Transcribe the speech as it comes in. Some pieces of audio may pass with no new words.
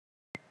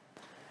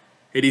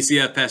Hey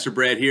DCF, Pastor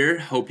Brad here.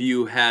 Hope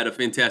you had a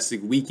fantastic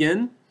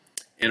weekend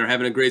and are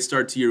having a great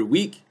start to your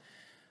week.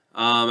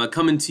 I'm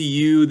coming to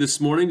you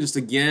this morning just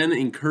again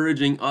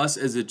encouraging us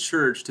as a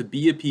church to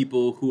be a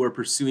people who are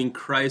pursuing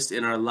Christ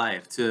in our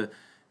life, to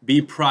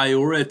be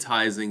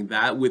prioritizing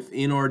that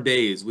within our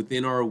days,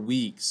 within our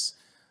weeks.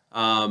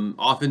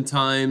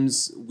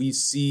 Oftentimes we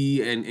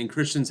see, and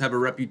Christians have a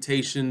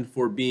reputation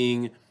for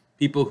being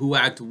people who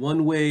act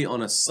one way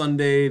on a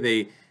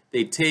Sunday.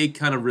 They take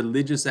kind of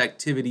religious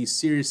activities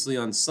seriously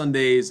on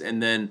Sundays,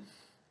 and then,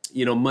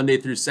 Monday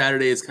through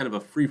Saturday is kind of a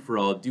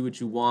free-for-all. Do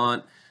what you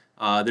want.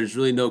 There's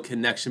really no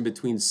connection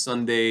between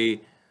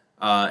Sunday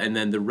and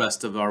then the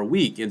rest of our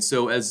week. And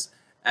so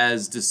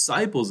as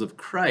disciples of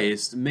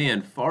Christ,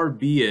 man, far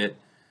be it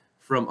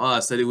from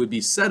us that it would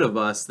be said of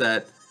us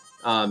that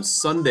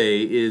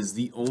Sunday is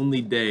the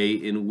only day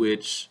in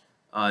which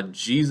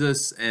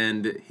Jesus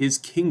and his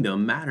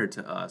kingdom matter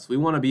to us. We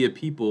want to be a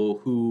people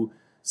who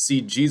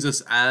see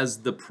Jesus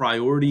as the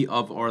priority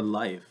of our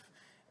life,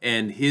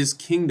 and his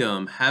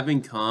kingdom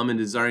having come and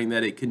desiring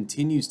that it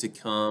continues to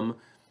come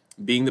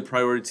being the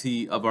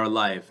priority of our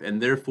life.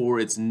 And therefore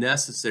it's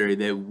necessary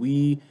that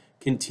we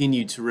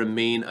continue to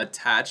remain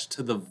attached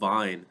to the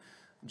vine.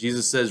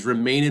 Jesus says,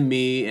 remain in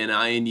me and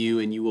I in you,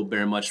 and you will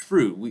bear much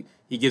fruit.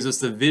 He gives us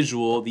the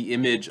visual, the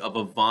image of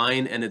a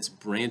vine and its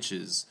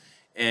branches,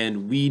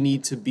 and we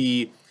need to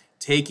be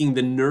taking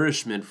the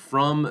nourishment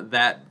from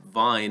that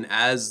vine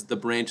as the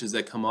branches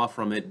that come off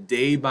from it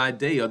day by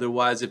day.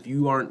 Otherwise, if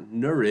you aren't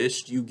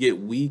nourished, you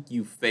get weak,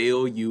 you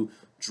fail, you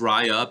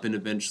dry up, and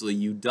eventually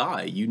you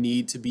die. You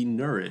need to be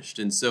nourished.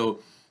 And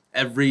so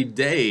every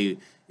day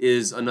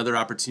is another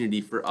opportunity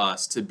for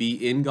us to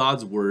be in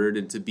God's word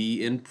and to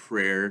be in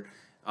prayer,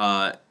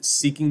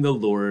 seeking the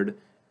Lord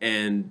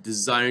and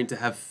desiring to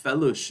have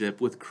fellowship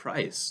with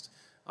Christ.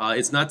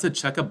 It's not to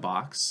check a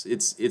box.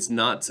 It's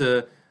not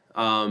to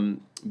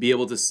be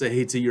able to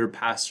say to your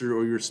pastor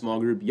or your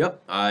small group,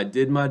 yep, I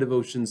did my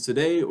devotions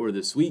today or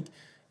this week.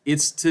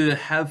 It's to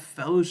have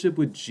fellowship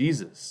with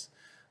Jesus.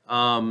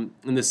 In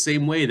the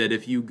same way that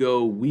if you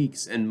go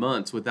weeks and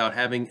months without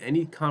having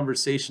any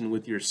conversation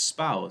with your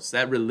spouse,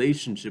 that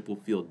relationship will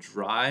feel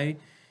dry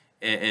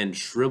and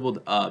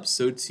shriveled up.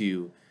 So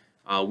too,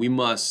 we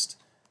must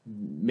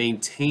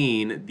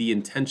maintain the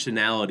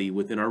intentionality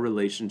within our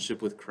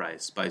relationship with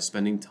Christ by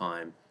spending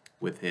time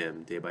with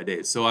him day by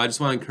day. So I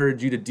just want to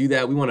encourage you to do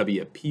that. We want to be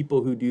a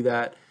people who do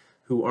that,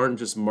 who aren't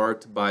just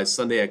marked by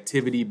Sunday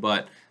activity,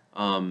 but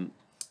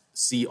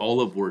see all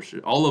of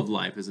worship, all of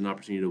life as an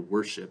opportunity to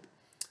worship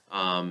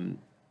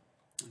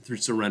through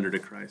surrender to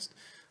Christ.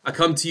 I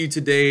come to you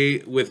today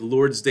with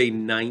Lord's Day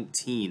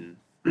 19,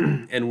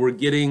 and we're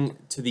getting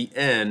to the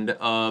end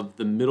of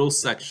the middle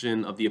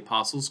section of the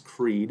Apostles'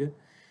 Creed,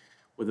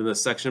 within the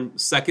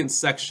second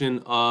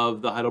section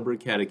of the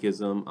Heidelberg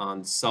Catechism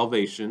on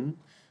salvation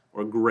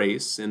or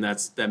grace, and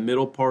that's that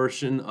middle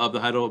portion of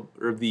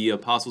the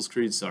Apostles'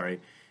 Creed,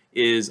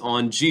 is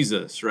on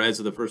Jesus, right?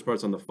 So the first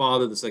part's on the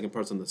Father, the second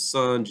part's on the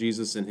Son,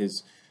 Jesus and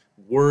his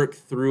work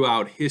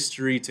throughout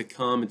history to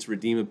come and to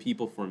redeem a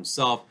people for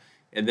himself.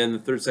 And then the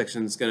third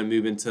section is going to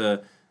move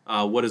into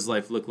what does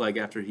life look like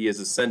after he has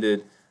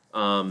ascended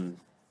to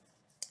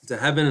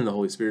heaven and the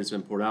Holy Spirit's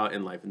been poured out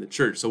in life in the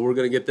church. So we're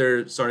going to get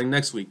there starting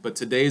next week. But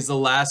today's the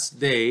last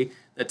day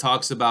that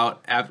talks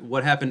about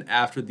what happened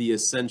after the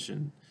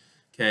ascension.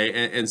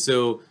 Okay, and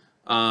so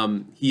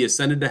he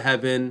ascended to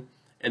heaven,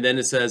 and then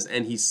it says,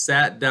 and he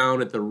sat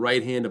down at the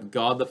right hand of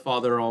God the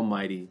Father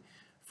Almighty.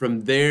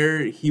 From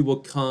there he will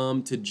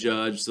come to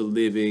judge the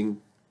living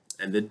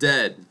and the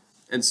dead.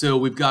 And so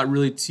we've got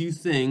really two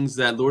things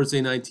that Lord's Day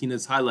 19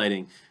 is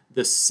highlighting: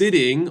 the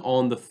sitting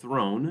on the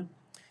throne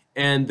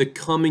and the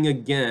coming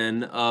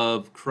again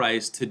of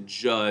Christ to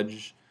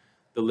judge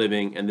the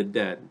living and the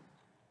dead.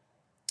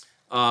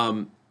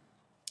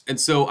 And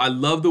so I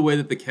love the way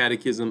that the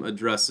Catechism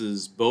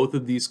addresses both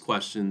of these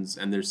questions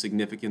and their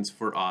significance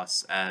for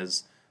us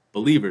as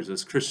believers,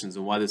 as Christians,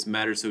 and why this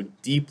matters so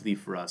deeply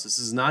for us. This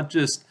is not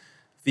just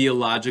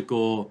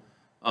theological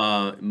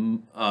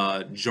jargon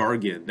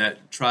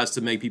that tries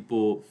to make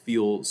people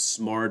feel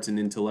smart and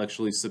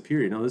intellectually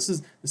superior. No,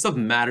 this stuff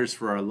matters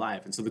for our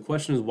life. And so the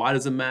question is, why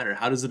does it matter?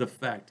 How does it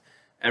affect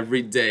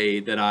every day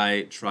that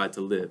I try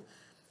to live?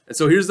 And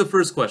so here's the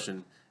first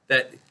question: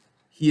 that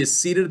he is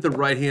seated at the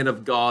right hand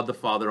of God the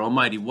Father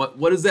Almighty. What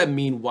does that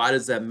mean? Why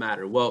does that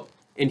matter? Well,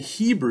 in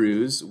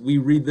Hebrews, we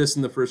read this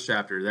in the first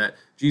chapter, that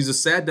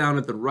Jesus sat down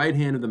at the right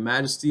hand of the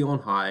Majesty on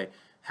high,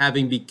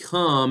 having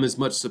become as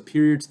much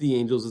superior to the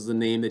angels as the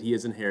name that he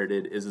has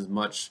inherited is as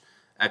much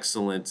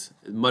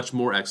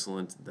more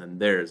excellent than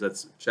theirs.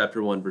 That's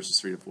chapter 1, verses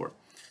 3 to 4.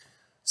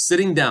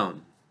 Sitting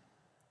down.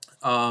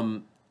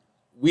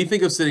 We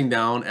think of sitting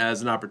down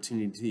as an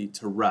opportunity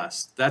to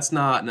rest. That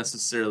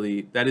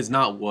is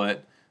not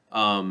what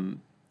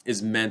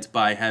is meant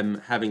by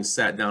him having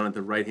sat down at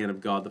the right hand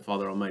of God the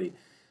Father Almighty.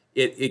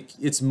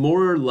 It's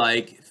more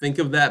like, think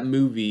of that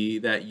movie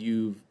that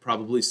you've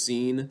probably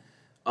seen,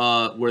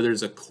 where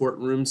there's a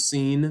courtroom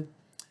scene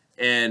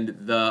and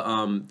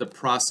the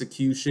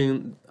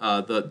prosecution,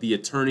 the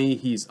attorney,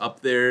 he's up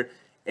there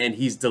and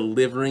he's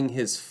delivering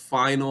his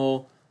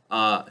final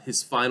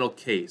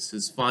case,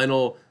 his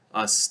final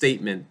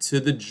statement to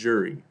the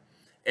jury.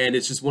 And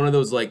it's just one of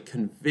those like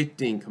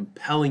convicting,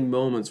 compelling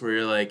moments where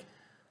you're like,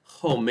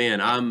 oh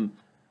man,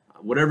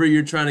 whatever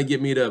you're trying to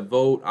get me to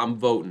vote, I'm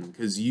voting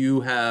because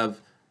you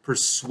have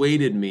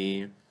persuaded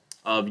me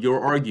of your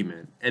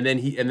argument. And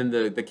then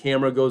the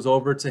camera goes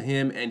over to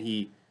him and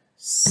he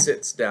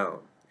sits down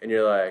and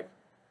you're like,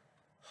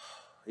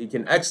 you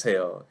can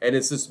exhale. And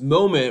it's this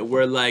moment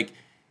where like,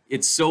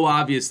 it's so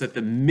obvious that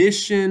the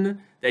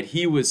mission that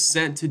he was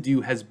sent to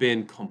do has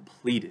been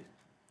completed.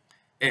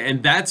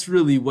 And that's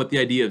really what the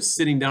idea of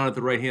sitting down at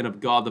the right hand of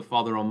God the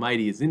Father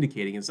Almighty is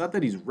indicating. It's not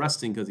that he's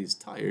resting because he's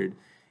tired.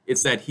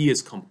 It's that he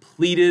has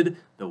completed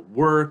the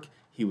work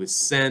he was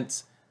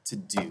sent to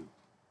do.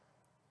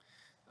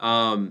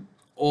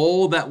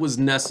 All that was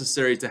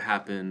necessary to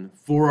happen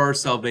for our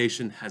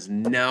salvation has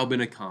now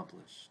been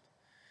accomplished.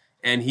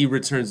 And he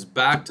returns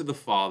back to the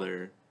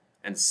Father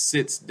and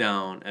sits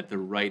down at the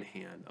right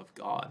hand of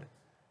God.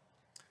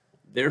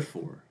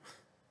 Therefore,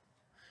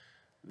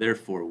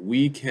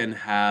 we can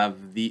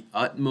have the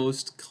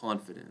utmost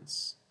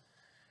confidence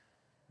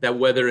that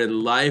whether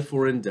in life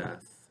or in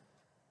death,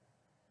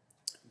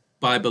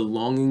 by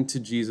belonging to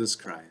Jesus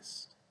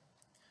Christ,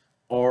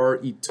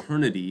 our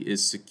eternity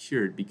is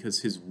secured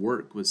because his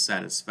work was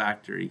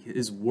satisfactory.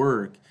 His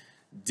work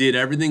did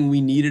everything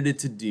we needed it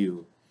to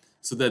do,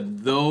 so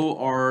that though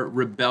our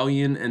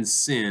rebellion and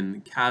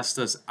sin cast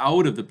us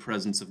out of the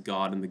presence of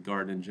God in the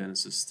garden in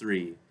Genesis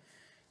 3,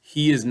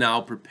 he is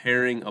now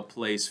preparing a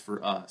place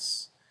for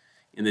us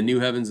in the new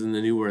heavens and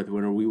the new earth,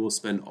 where we will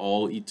spend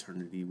all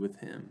eternity with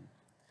him.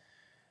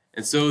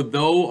 And so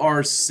though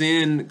our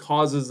sin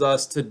causes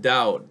us to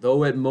doubt,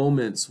 though at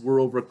moments we're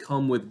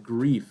overcome with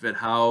grief at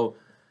how,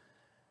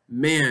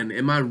 man,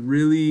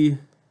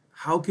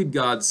 how could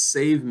God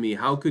save me?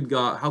 How could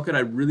I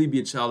really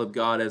be a child of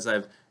God as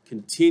I've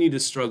continued to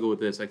struggle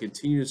with this? I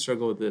continue to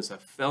struggle with this. I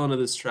fell into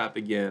this trap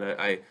again.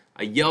 I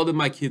yelled at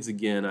my kids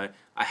again. I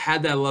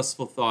had that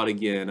lustful thought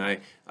again.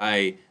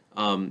 I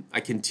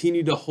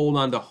continue to hold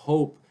on to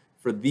hope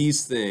for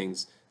these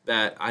things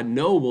that I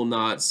know will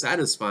not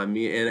satisfy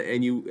me,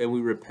 and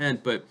we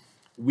repent, but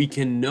we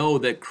can know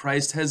that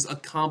Christ has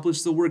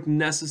accomplished the work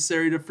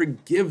necessary to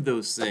forgive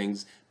those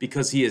things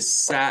because he has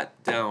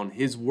sat down.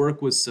 His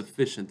work was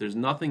sufficient. There's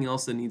nothing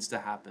else that needs to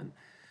happen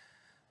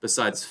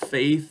besides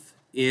faith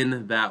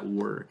in that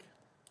work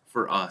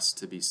for us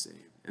to be saved.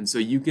 And so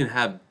you can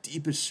have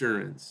deep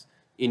assurance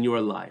in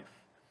your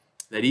life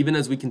that even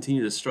as we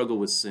continue to struggle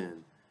with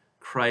sin,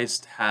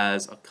 Christ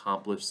has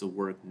accomplished the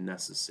work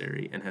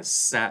necessary and has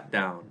sat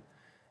down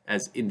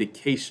as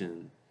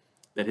indication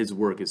that his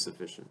work is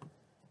sufficient.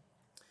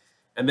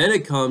 And then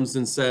it comes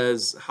and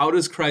says, how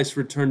does Christ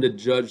return to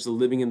judge the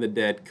living and the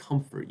dead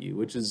comfort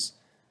you?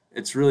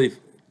 It's really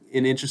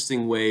an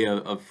interesting way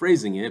of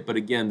phrasing it. But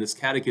again, this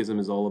catechism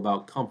is all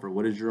about comfort.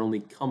 What is your only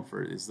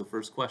comfort is the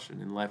first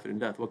question in life and in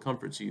death. What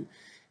comforts you?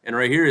 And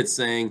right here it's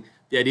saying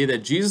the idea that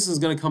Jesus is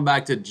going to come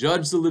back to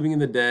judge the living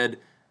and the dead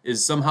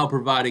is somehow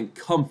providing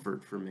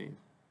comfort for me.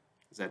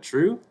 Is that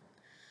true?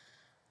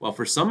 Well,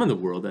 for some in the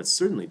world, that's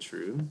certainly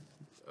true.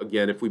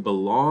 Again, if we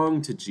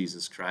belong to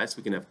Jesus Christ,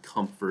 we can have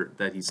comfort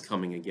that he's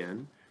coming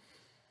again.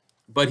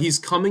 But he's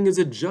coming as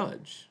a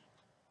judge.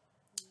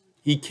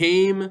 He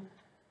came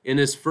in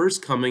his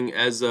first coming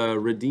as a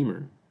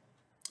redeemer,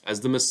 as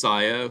the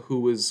Messiah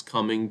who was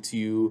coming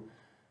to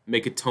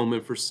make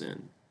atonement for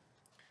sin.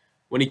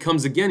 When he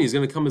comes again, he's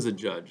going to come as a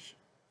judge.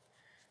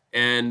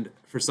 And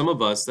for some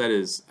of us, that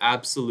is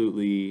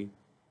absolutely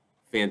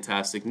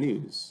fantastic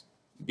news,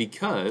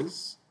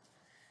 because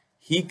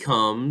he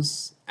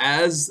comes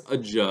as a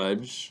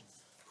judge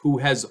who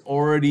has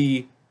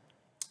already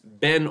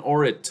been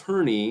our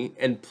attorney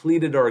and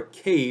pleaded our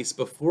case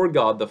before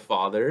God the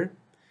Father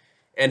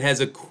and has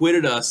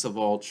acquitted us of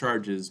all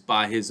charges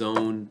by his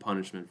own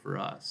punishment for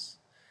us.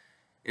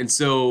 And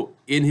so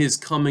in his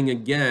coming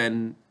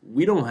again,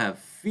 we don't have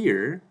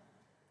fear.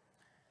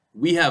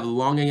 We have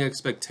longing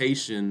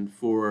expectation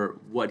for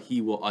what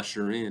he will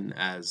usher in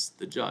as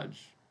the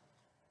judge.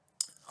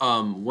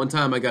 One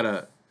time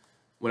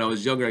when I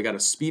was younger, I got a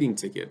speeding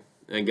ticket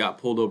and got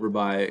pulled over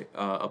by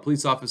a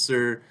police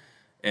officer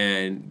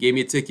and gave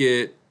me a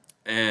ticket.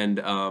 And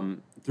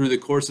through the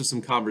course of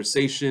some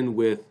conversation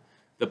with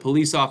the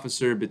police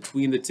officer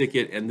between the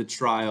ticket and the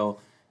trial,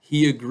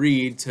 he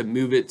agreed to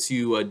move it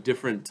to a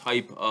different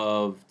type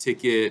of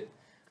ticket.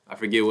 I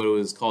forget what it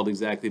was called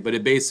exactly, but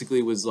it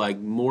basically was like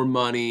more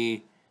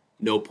money,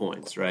 no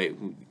points, right?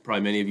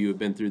 Probably many of you have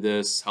been through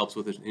this, helps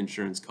with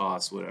insurance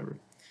costs, whatever.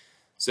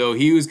 So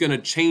he was going to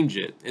change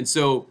it. And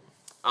so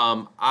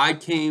I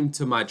came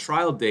to my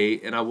trial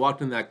date and I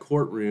walked in that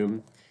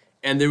courtroom,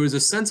 and there was a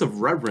sense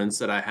of reverence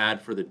that I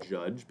had for the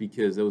judge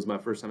because it was my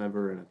first time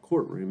ever in a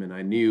courtroom, and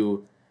I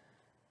knew,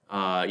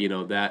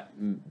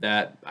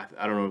 that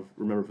I don't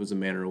remember if it was a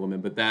man or a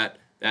woman, but that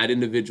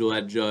individual,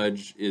 that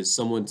judge, is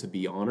someone to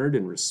be honored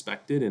and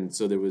respected. And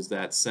so there was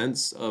that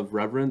sense of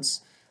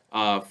reverence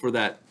for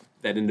that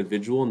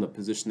individual and the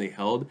position they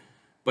held.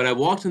 But I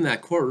walked in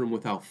that courtroom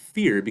without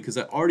fear because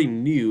I already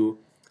knew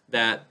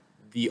that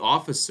the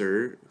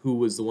officer, who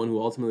was the one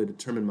who ultimately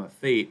determined my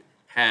fate,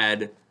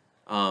 had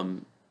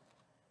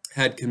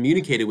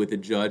communicated with the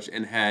judge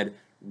and had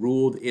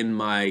ruled in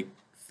my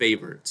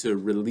favor to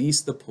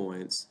release the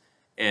points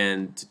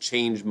and to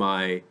change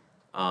my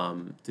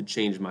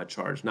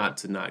charge, not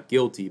to not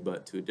guilty,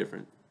 but to a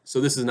different.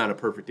 So this is not a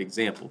perfect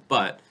example,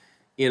 but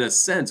in a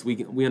sense,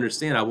 we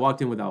understand. I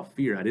walked in without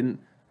fear. I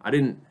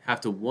didn't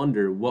have to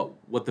wonder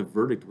what the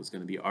verdict was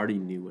going to be. I already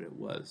knew what it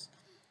was.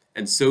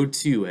 And so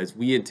too, as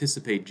we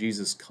anticipate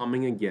Jesus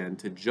coming again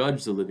to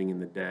judge the living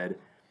and the dead,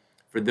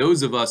 for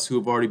those of us who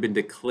have already been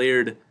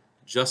declared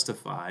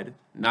justified,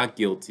 not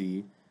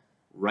guilty,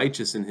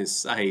 righteous in his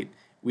sight,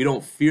 we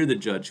don't fear the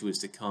judge who is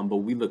to come, but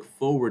we look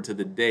forward to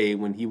the day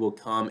when he will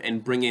come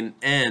and bring an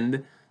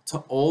end to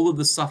all of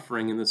the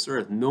suffering in this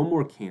earth. No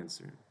more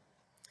cancer,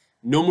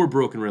 no more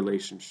broken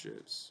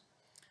relationships,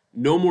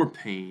 no more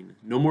pain,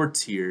 no more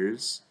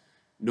tears,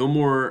 no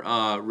more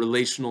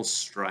relational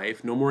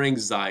strife, no more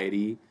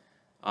anxiety,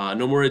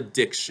 no more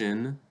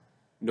addiction,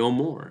 no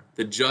more.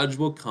 The judge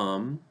will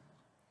come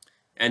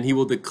and he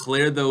will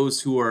declare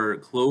those who are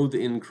clothed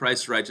in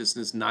Christ's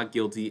righteousness not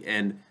guilty,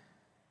 and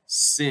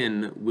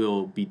sin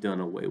will be done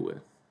away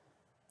with.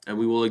 And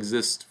we will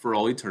exist for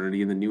all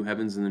eternity in the new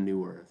heavens and the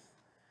new earth,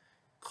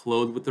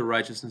 clothed with the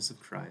righteousness of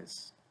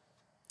Christ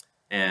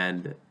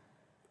and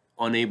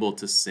unable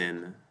to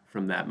sin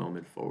from that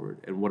moment forward.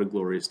 And what a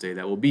glorious day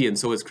that will be. And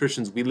so as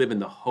Christians, we live in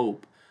the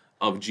hope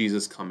of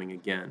Jesus coming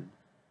again,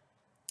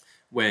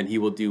 when he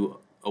will do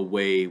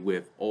away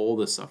with all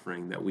the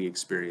suffering that we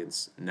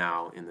experience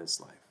now in this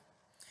life.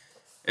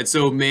 And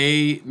so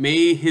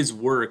may his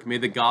work, may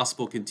the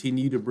gospel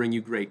continue to bring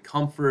you great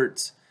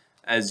comfort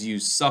as you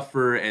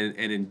suffer and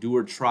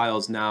endure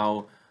trials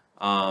now.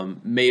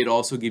 May it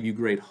also give you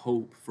great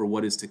hope for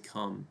what is to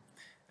come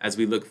as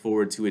we look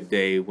forward to a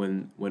day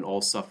when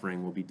all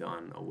suffering will be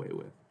done away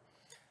with.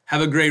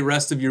 Have a great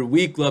rest of your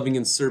week, loving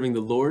and serving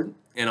the Lord,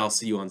 and I'll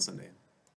see you on Sunday.